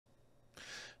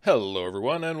Hello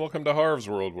everyone and welcome to Harv's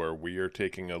World, where we are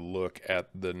taking a look at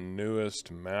the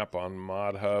newest map on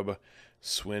ModHub,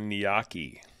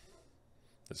 SWINIAKI.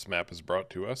 This map is brought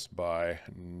to us by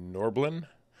Norblin.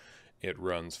 It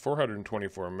runs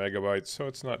 424 megabytes, so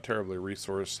it's not terribly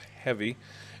resource heavy.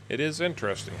 It is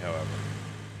interesting, however.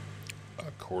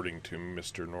 According to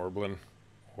Mr. Norblin,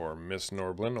 or Miss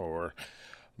Norblin, or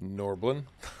Norblin,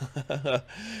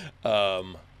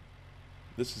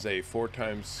 this is a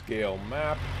 4x scale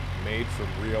map made from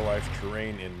real-life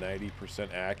terrain in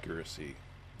 90% accuracy.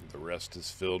 The rest is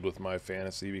filled with my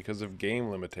fantasy because of game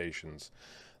limitations.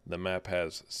 The map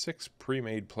has 6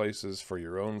 pre-made places for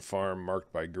your own farm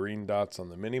marked by green dots on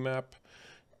the minimap,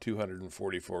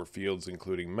 244 fields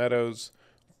including meadows,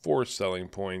 4 selling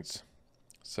points.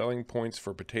 Selling points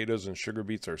for potatoes and sugar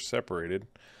beets are separated.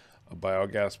 A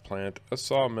biogas plant, a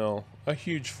sawmill, a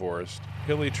huge forest,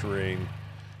 hilly terrain,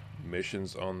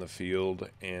 missions on the fields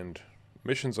and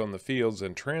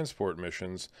transport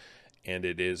missions, and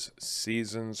it is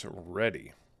seasons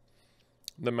ready.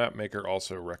 The map maker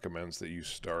also recommends that you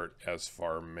start as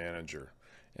farm manager,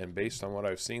 and based on what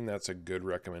I've seen, that's a good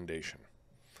recommendation.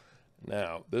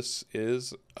 Now, this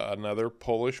is another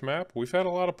Polish map. We've had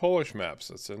a lot of Polish maps.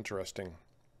 That's interesting.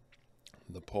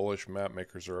 The Polish map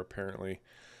makers are apparently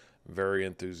very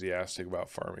enthusiastic about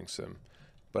farming sim.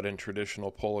 But in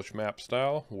traditional Polish map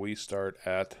style, we start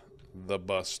at the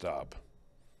bus stop.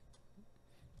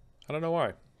 I don't know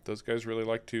why. Those guys really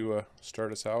like to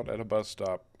start us out at a bus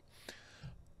stop.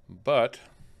 But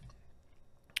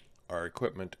our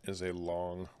equipment is a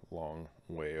long, long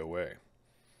way away.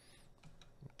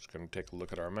 Just going to take a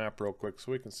look at our map real quick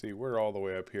so we can see we're all the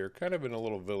way up here, kind of in a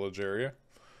little village area.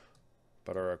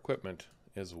 But our equipment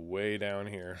is way down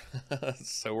here.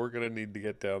 So we're going to need to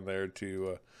get down there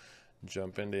to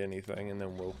jump into anything, and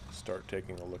then we'll start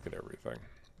taking a look at everything.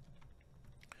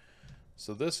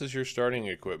 So this is your starting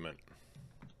equipment.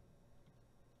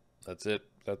 That's it.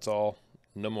 That's all.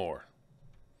 No more.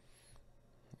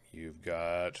 You've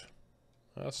got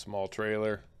a small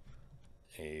trailer,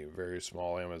 a very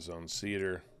small Amazon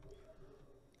seeder,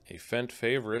 a Fendt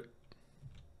favorite,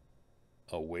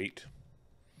 a weight,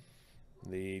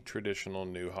 the traditional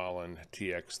New Holland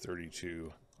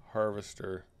TX32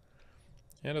 harvester,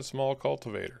 and a small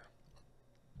cultivator.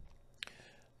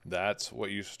 That's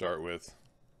what you start with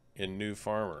in New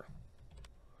Farmer,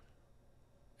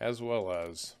 as well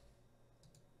as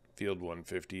Field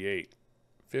 158,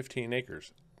 15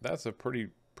 acres. That's a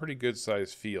pretty good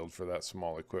sized field for that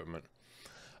small equipment.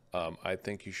 I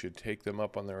think you should take them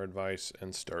up on their advice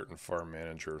and start in Farm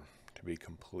Manager, to be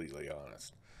completely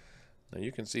honest. Now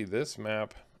you can see this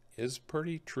map is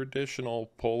pretty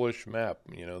traditional Polish map.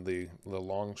 You know, the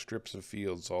long strips of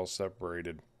fields all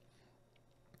separated.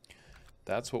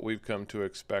 That's what we've come to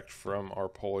expect from our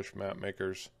Polish map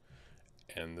makers,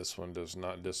 and this one does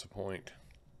not disappoint.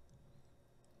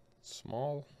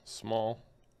 Small, well,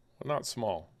 not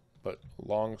small, but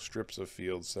long strips of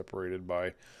fields separated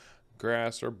by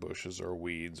grass or bushes or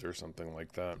weeds or something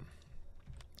like that.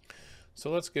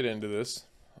 So let's get into this.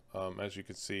 As you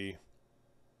can see,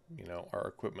 you know, our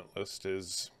equipment list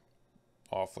is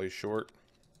awfully short.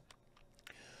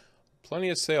 Plenty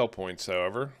of sale points,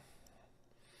 however.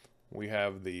 We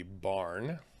have the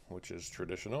barn, which is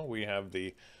traditional. We have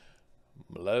the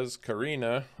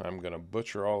Mlezkarina. I'm going to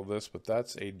butcher all of this, but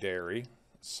that's a dairy.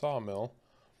 Sawmill.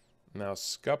 Now,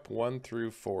 SCUP 1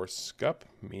 through 4. SCUP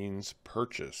means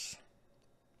purchase.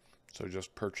 So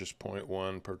just purchase point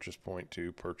 1, purchase point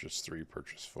 2, purchase 3,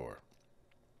 purchase 4.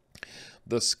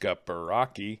 The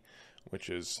Skuparaki, which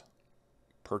is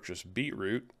purchase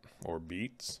beetroot or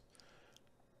beets,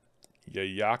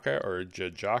 Yayaka or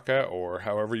Jajaka, or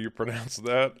however you pronounce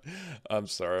that. I'm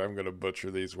sorry, I'm going to butcher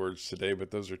these words today,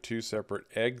 but those are 2 separate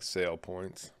egg sale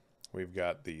points. We've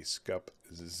got the Skup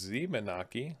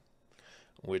Zimanaki,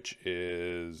 which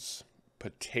is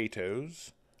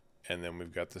potatoes, and then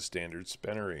we've got the standard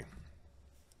spinery.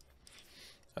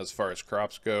 As far as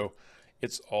crops go,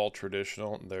 it's all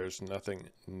traditional. There's nothing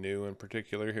new in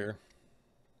particular here,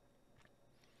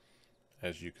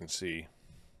 as you can see.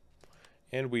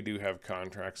 And we do have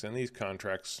contracts, and these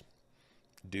contracts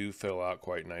do fill out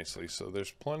quite nicely. So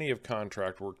there's plenty of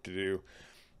contract work to do.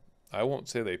 I won't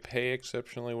say they pay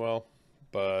exceptionally well,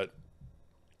 but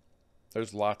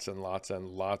there's lots and lots and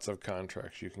lots of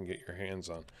contracts you can get your hands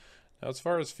on. Now, as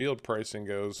far as field pricing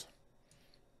goes,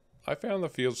 I found the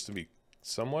fields to be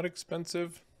somewhat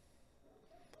expensive.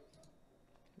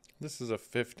 This is a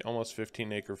almost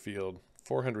 15 acre field,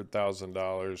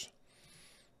 $400,000.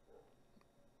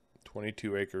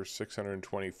 22 acres,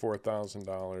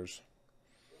 $624,000.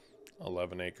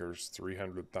 11 acres,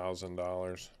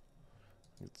 $300,000.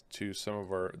 to some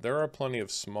of our, there are plenty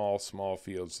of small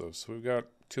fields though. So we've got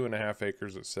 2.5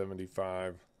 acres at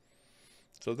 75.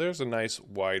 So there's a nice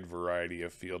wide variety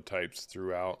of field types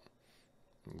throughout.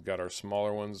 We've got our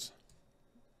smaller ones.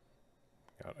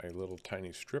 Got a little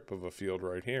tiny strip of a field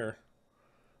right here.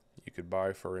 You could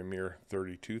buy for a mere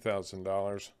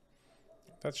 $32,000.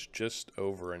 That's just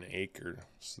over an acre.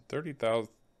 So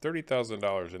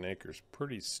 $30,000 an acre is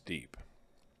pretty steep.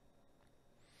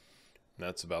 And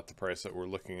that's about the price that we're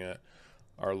looking at.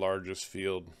 Our largest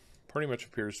field pretty much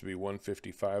appears to be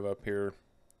 155 up here.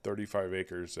 35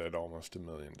 acres at almost $1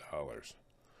 million.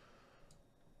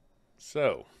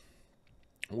 So,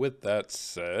 with that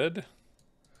said,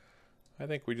 I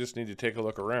think we just need to take a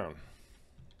look around.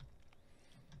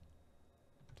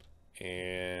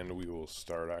 And we will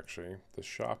start, actually. The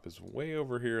shop is way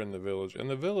over here in the village. And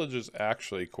the village is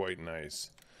actually quite nice.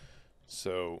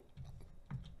 So,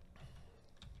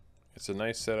 it's a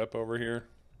nice setup over here.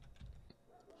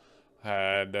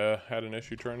 Had an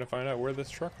issue trying to find out where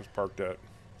this truck was parked at.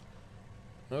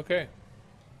 Okay.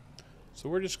 So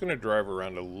we're just going to drive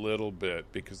around a little bit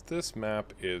because this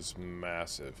map is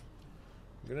massive.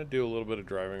 I'm going to do a little bit of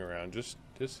driving around. Just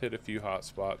hit a few hot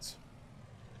spots.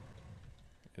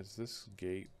 Is this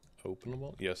gate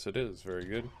openable? Yes, it is. Very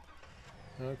good.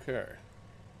 Okay.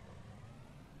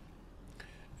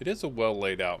 It is a well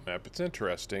laid out map. It's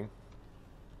interesting.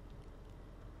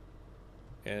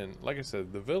 And like I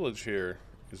said, the village here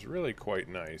is really quite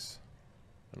nice.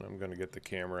 And I'm going to get the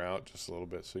camera out just a little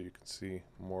bit so you can see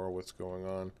more of what's going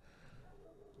on.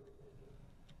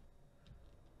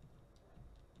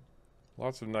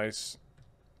 Lots of nice,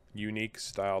 unique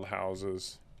styled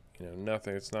houses. You know,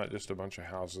 nothing, it's not just a bunch of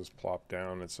houses plopped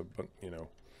down. It's a, you know,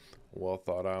 well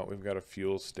thought out. We've got a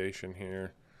fuel station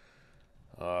here.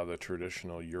 The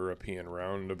traditional European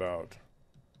roundabout,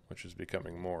 which is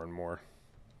becoming more and more.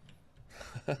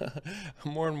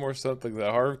 More and more something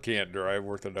that Harv can't drive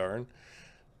worth a darn.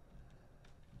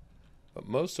 But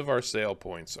most of our sale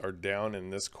points are down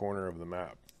in this corner of the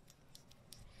map.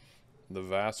 The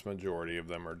vast majority of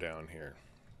them are down here.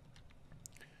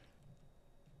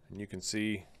 And you can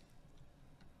see,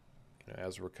 you know,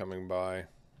 as we're coming by.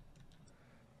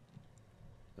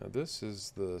 Now this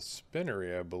is the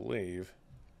spinnery, I believe.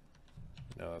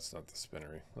 No, that's not the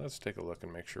spinnery. Let's take a look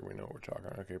and make sure we know what we're talking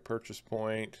about. Okay, purchase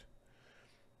point.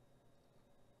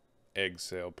 Egg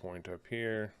sale point up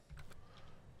here.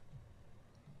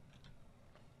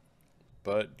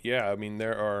 But yeah, I mean,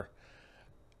 there are,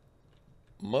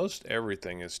 most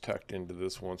everything is tucked into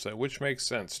this one side, which makes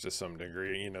sense to some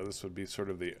degree. You know, this would be sort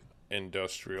of the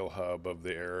industrial hub of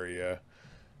the area,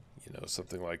 you know,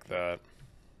 something like that.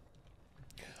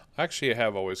 Actually, I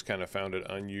have always kind of found it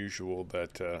unusual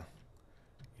that, you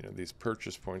know, these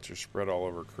purchase points are spread all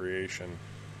over creation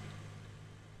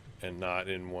and not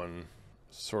in one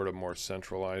sort of more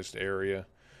centralized area.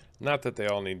 Not that they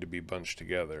all need to be bunched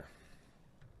together,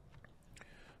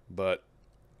 but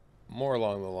more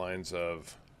along the lines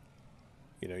of,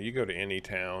 you know, you go to any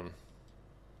town,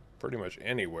 pretty much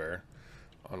anywhere,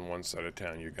 on one side of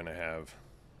town you're going to have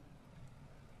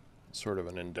sort of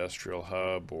an industrial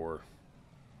hub or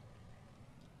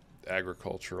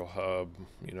agricultural hub,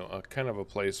 you know, a kind of a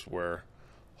place where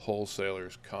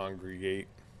wholesalers congregate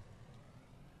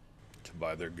to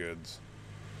buy their goods.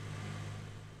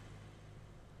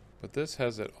 But this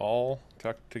has it all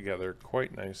tucked together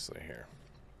quite nicely here.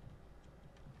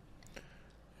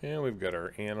 And we've got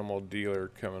our animal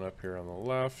dealer coming up here on the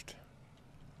left.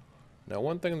 Now,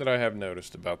 one thing that I have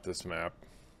noticed about this map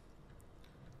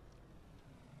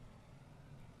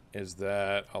is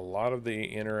that a lot of the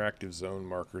interactive zone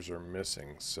markers are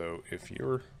missing. So if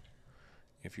you're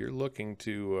looking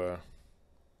to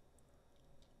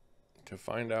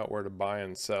find out where to buy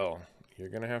and sell, you're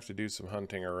going to have to do some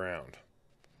hunting around.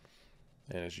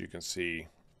 And as you can see,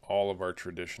 all of our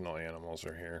traditional animals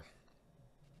are here.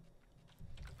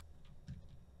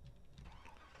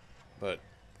 But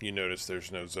you notice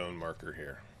there's no zone marker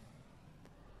here.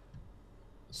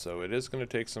 So it is going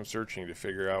to take some searching to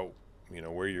figure out, you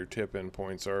know, where your tip end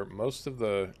points are. Most of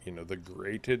the, you know, the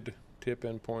grated tip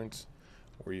end points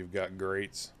where you've got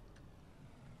grates,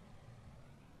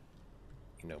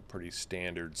 you know, pretty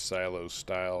standard silo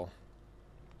style,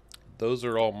 those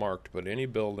are all marked. But any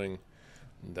building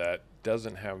that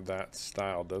doesn't have that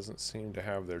style doesn't seem to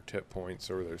have their tip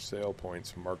points or their sale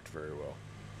points marked very well,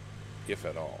 if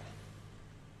at all.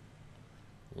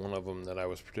 One of them that I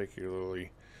was particularly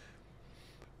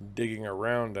digging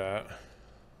around at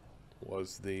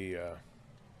was the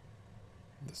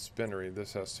spinnery.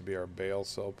 This has to be our bale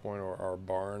sell point or our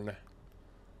barn.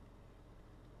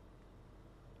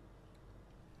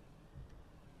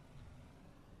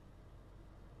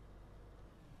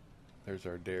 There's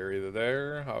our dairy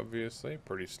there, obviously.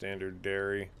 Pretty standard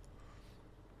dairy.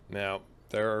 Now,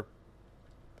 there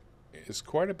is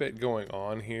quite a bit going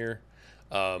on here.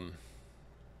 As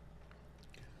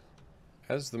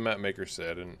the map maker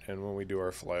said, and when we do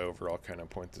our flyover, I'll kind of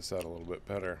point this out a little bit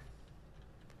better.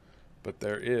 But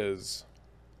there is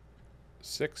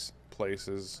 6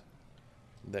 places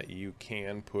that you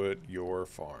can put your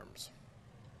farms.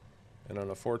 And on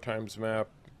a 4x map,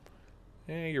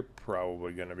 you're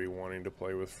probably going to be wanting to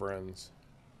play with friends.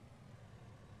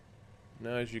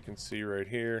 Now, as you can see right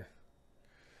here,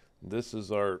 this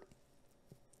is our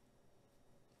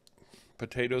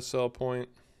potato sell point.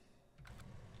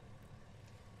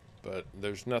 But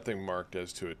there's nothing marked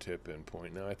as to a tip-in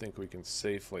point. Now I think we can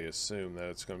safely assume that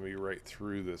it's going to be right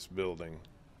through this building.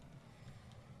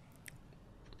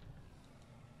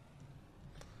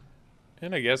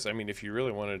 And I guess, I mean, if you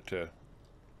really wanted to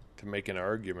make an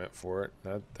argument for it,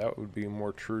 that would be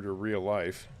more true to real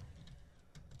life.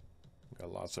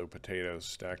 Got lots of potatoes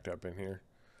stacked up in here.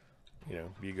 You know,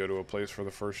 you go to a place for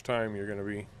the first time, you're going to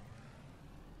be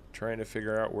trying to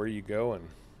figure out where you go and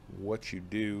what you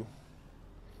do.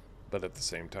 But at the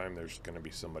same time, there's going to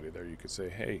be somebody there you could say,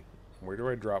 hey, where do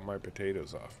I drop my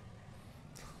potatoes off?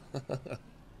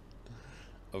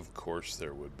 Of course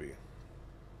there would be.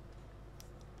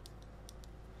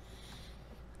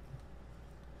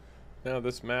 Now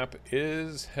this map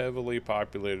is heavily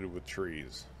populated with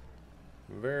trees.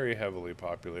 Very heavily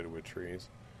populated with trees.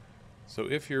 So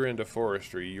if you're into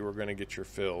forestry, you are going to get your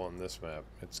fill on this map.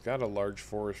 It's got a large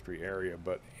forestry area,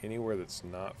 but anywhere that's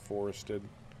not forested,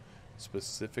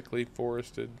 specifically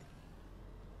forested,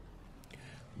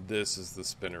 this is the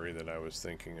spinnery that I was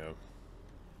thinking of.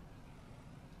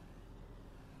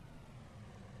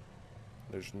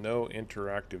 There's no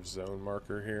interactive zone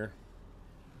marker here.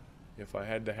 If I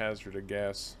had to hazard a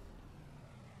guess,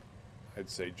 I'd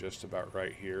say just about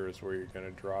right here is where you're going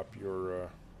to drop your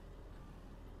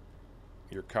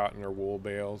cotton or wool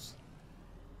bales.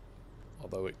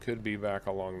 Although it could be back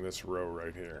along this row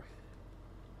right here.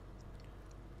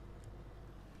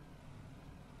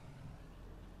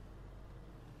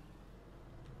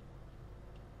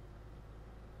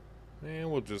 And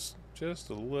we'll just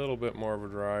a little bit more of a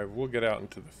drive. We'll get out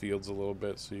into the fields a little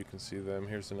bit so you can see them.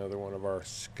 Here's another one of our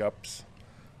scups,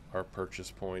 our purchase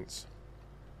points.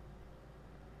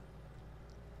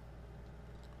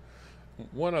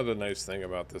 One other nice thing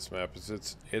about this map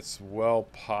is it's well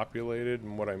populated,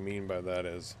 and what I mean by that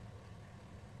is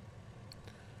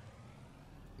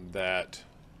that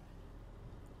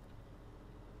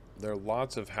there are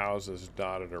lots of houses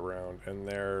dotted around, and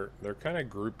they're kind of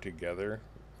grouped together.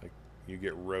 Like, you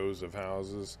get rows of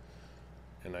houses,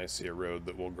 and I see a road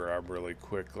that we'll grab really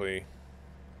quickly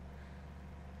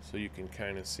so you can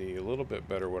kind of see a little bit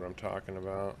better what I'm talking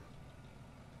about.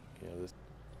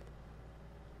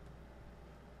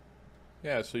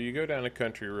 Yeah, so you go down a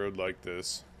country road like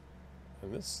this,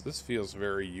 and this feels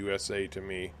very USA to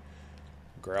me.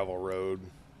 Gravel road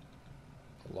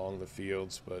along the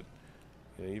fields, but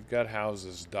you know, you've got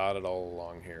houses dotted all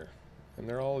along here, and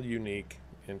they're all unique,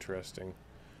 interesting.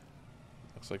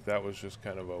 Looks like that was just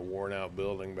kind of a worn out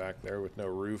building back there with no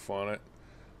roof on it.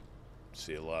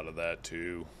 See a lot of that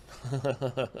too.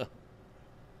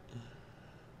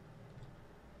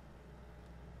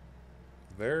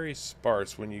 Very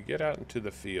sparse when you get out into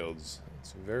the fields.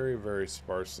 It's very, very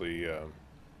sparsely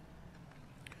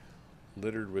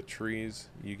littered with trees.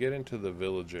 You get into the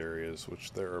village areas,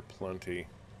 which there are plenty.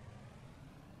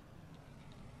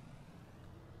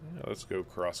 Yeah, let's go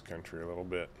cross country a little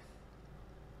bit.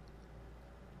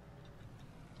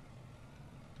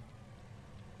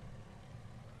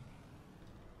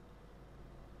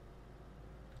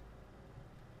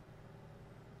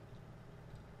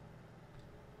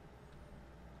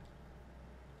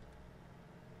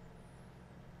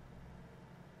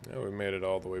 Now we made it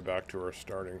all the way back to our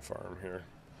starting farm here,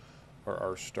 or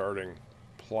our starting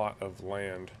plot of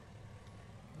land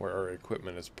where our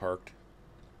equipment is parked.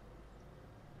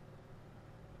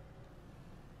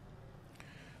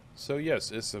 So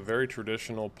yes, it's a very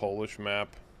traditional Polish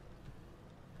map.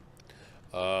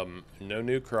 No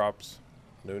new crops,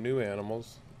 no new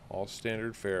animals, all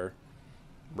standard fare.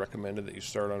 Recommended that you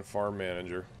start on Farm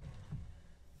Manager.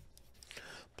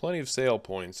 Plenty of sale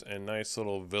points and nice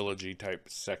little villagey type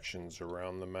sections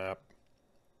around the map.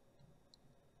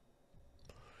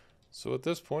 So at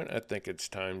this point, I think it's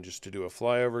time just to do a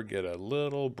flyover, get a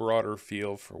little broader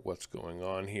feel for what's going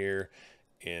on here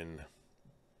in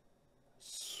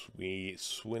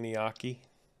SWINIAKI.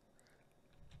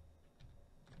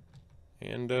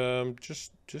 And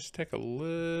just take a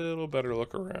little better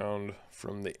look around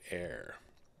from the air.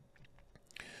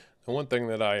 And one thing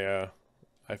that I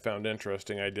found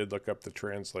interesting, I did look up the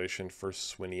translation for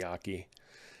SWINIAKI,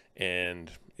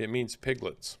 and it means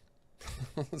piglets.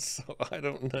 So I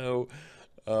don't know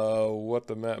what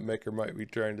the map maker might be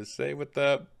trying to say with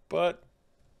that, but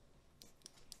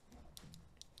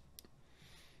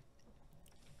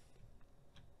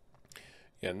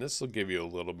yeah, and this will give you a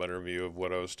little better view of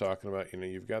what I was talking about. You know,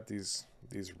 you've got these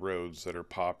roads that are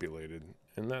populated,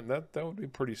 and that would be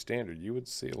pretty standard. You would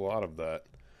see a lot of that,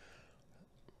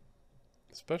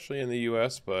 especially in the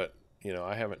US, but you know,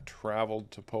 I haven't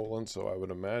traveled to Poland, so I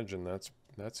would imagine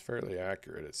that's fairly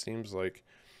accurate. It seems like,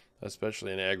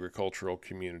 especially in agricultural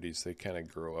communities, they kind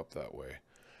of grow up that way.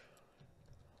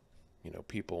 You know,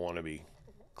 people want to be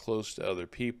close to other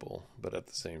people, but at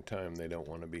the same time, they don't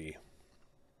want to be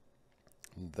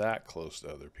that close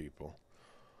to other people.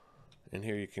 And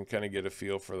here you can kind of get a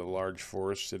feel for the large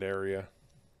forested area.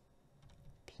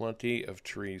 Plenty of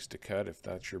trees to cut if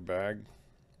that's your bag.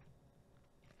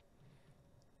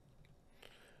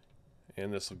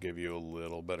 And this will give you a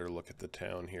little better look at the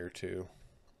town here too.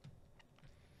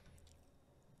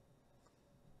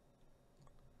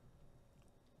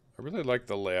 I really like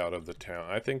the layout of the town.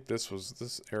 I think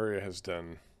this area has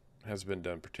been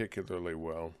done particularly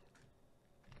well.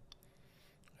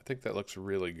 I think that looks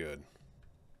really good.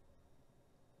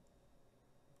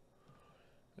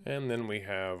 And then we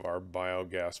have our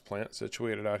biogas plant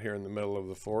situated out here in the middle of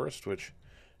the forest, which,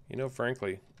 you know,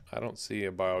 frankly, I don't see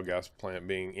a biogas plant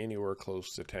being anywhere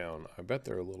close to town. I bet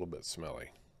they're a little bit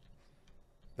smelly.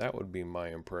 That would be my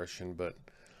impression, but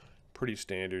pretty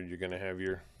standard. You're going to have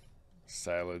your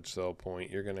silage cell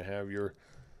point. You're going to have your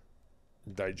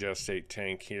digestate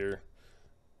tank here.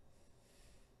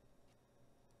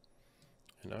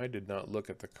 And I did not look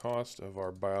at the cost of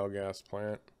our biogas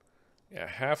plant. Yeah,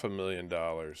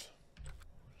 $500,000.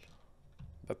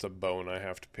 That's a bone I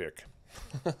have to pick.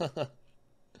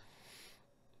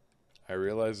 I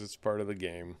realize it's part of the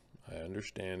game. I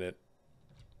understand it.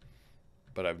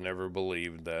 But I've never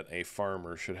believed that a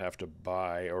farmer should have to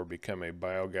buy or become a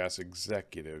biogas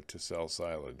executive to sell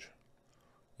silage.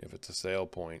 If it's a sale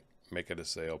point, make it a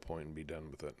sale point and be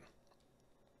done with it.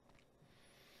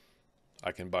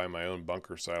 I can buy my own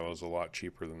bunker silos a lot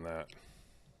cheaper than that.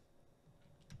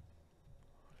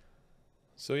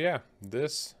 So yeah,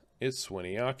 this is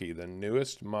SWINIAKI, the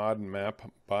newest mod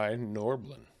map by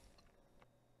Norblin.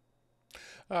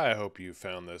 I hope you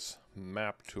found this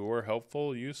map tour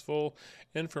helpful, useful,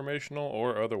 informational,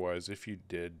 or otherwise. If you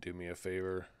did, do me a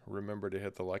favor. Remember to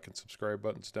hit the like and subscribe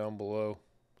buttons down below.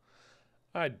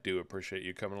 I do appreciate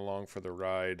you coming along for the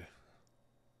ride.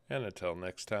 And until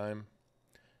next time,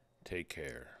 take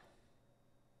care.